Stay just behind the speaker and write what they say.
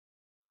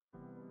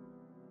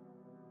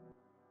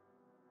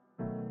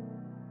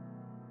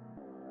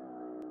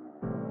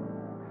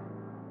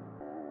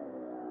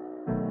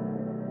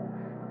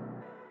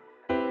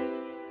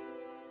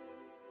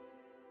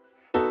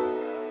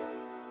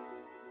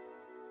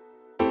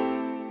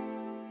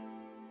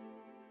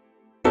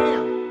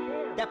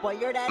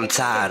I'm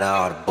tired of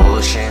all the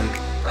bullshit.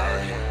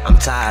 I'm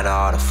tired of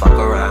all the fuck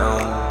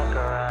around.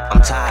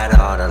 I'm tired of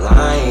all the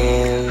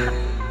lying.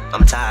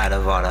 I'm tired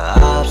of all the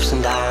ups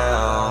and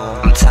downs.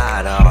 I'm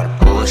tired of all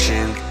the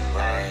bullshit.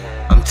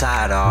 I'm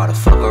tired of all the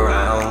fuck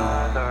around.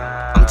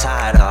 I'm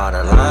tired of all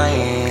the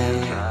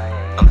lying.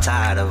 I'm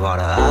tired of all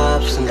the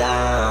ups and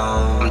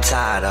downs. I'm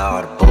tired of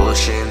all the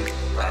bullshit.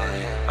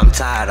 I'm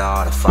tired of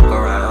all the fuck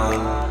around.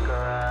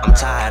 I'm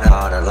tired of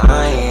all the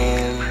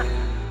lying.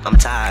 I'm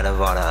tired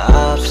of all the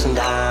ups and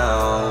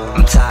downs.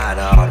 I'm tired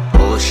of all the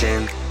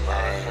bullshit.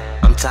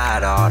 I'm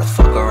tired of all the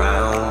fuck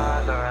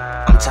around.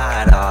 I'm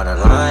tired of all the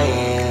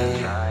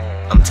lying.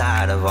 I'm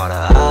tired of all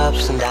the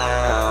ups and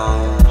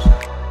downs.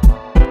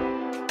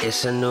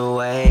 It's a new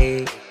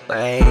way.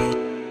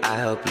 I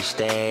hope you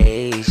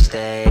stay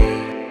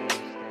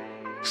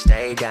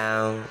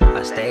down.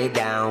 I stay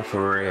down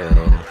for real.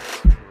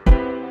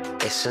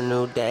 It's a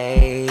new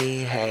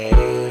day,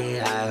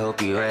 hey, I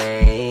hope you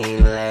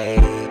ain't late.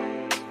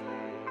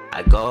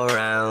 I go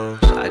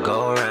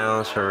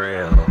rounds for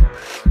real.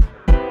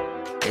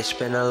 It's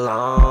been a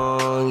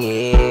long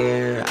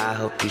year, I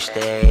hope you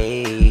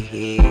stay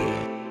here.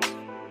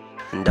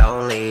 And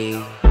don't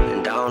leave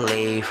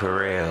for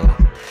real.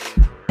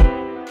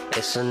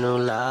 It's a new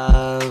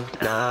love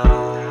now,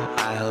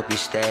 I hope you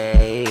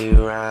stay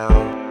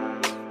around.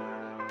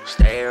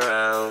 Stay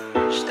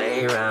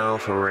around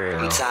for real.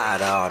 I'm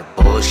tired of all the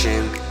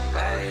bullshit.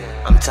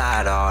 I'm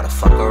tired of all the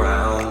fuck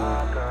around.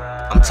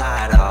 I'm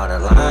tired of all the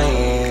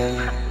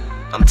lying.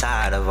 I'm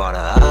tired of all the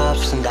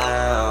ups and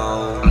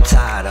downs. I'm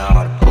tired of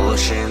all the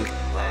bullshit.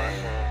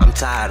 I'm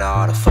tired of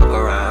all the fuck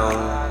around.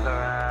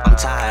 I'm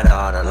tired of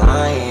all the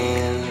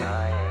lying.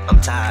 I'm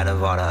tired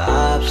of all the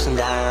ups and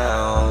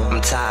downs.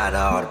 I'm tired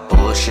of all the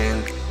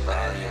bullshit.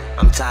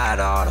 I'm tired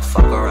of all the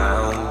fuck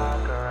around.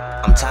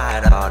 I'm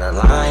tired of all the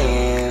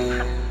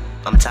lying.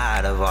 I'm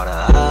tired of all the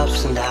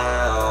ups and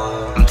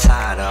downs. I'm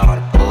tired of all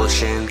the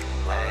bullshit.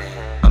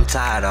 I'm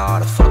tired of all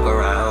the fuck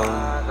around.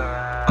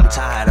 I'm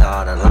tired of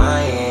all the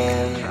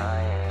lying.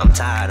 I'm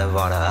tired of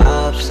all the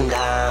ups and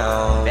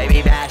downs.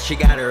 Baby bad, she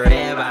got her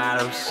red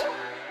bottoms.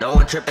 No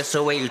one tripping,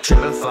 so where you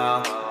tripping for?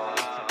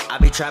 I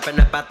be trapping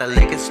up at the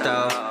liquor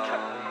store.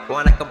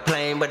 Wanna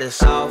complain, but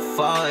it's all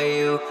for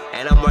you.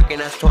 And I'm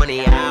working us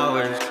 20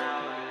 hours.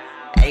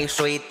 Ain't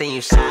sweet, then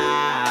you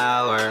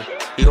sour.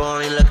 You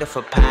only looking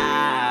for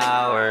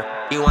power.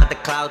 You want the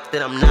clout,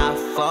 then I'm not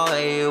for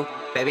you.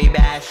 Baby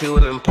bash, you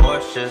in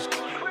Porsches.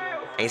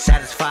 Ain't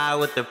satisfied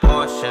with the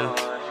portion.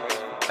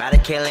 Gotta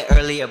kill it,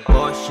 early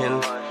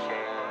abortion.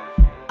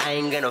 I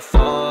ain't gonna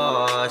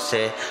force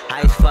it.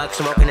 High as fuck,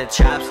 smoking a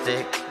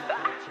chopstick.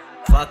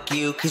 Fuck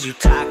you, cause you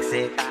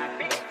toxic.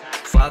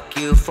 Fuck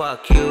you,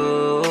 fuck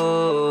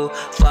you.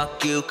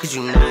 Fuck you, cause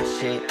you not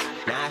shit.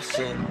 Not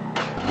shit.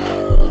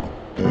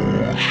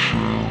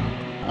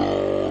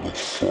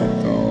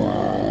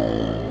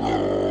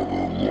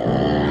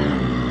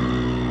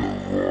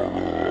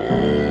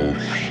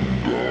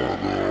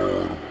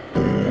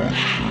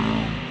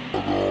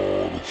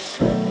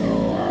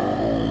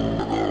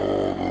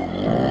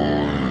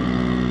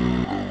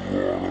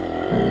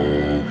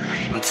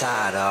 I'm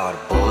tired of all the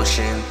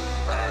bullshit.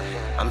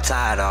 I'm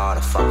tired of all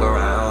the fuck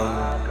around.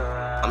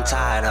 I'm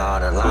tired of all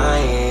the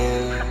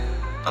lying.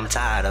 I'm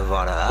tired of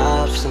all the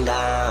ups and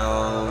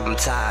downs. I'm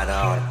tired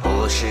of all the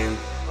bullshit.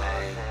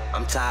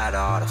 I'm tired of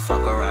all the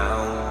fuck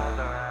around.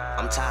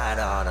 I'm tired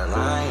of all the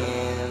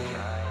lying.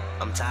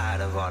 I'm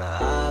tired of all the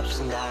ups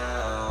and downs.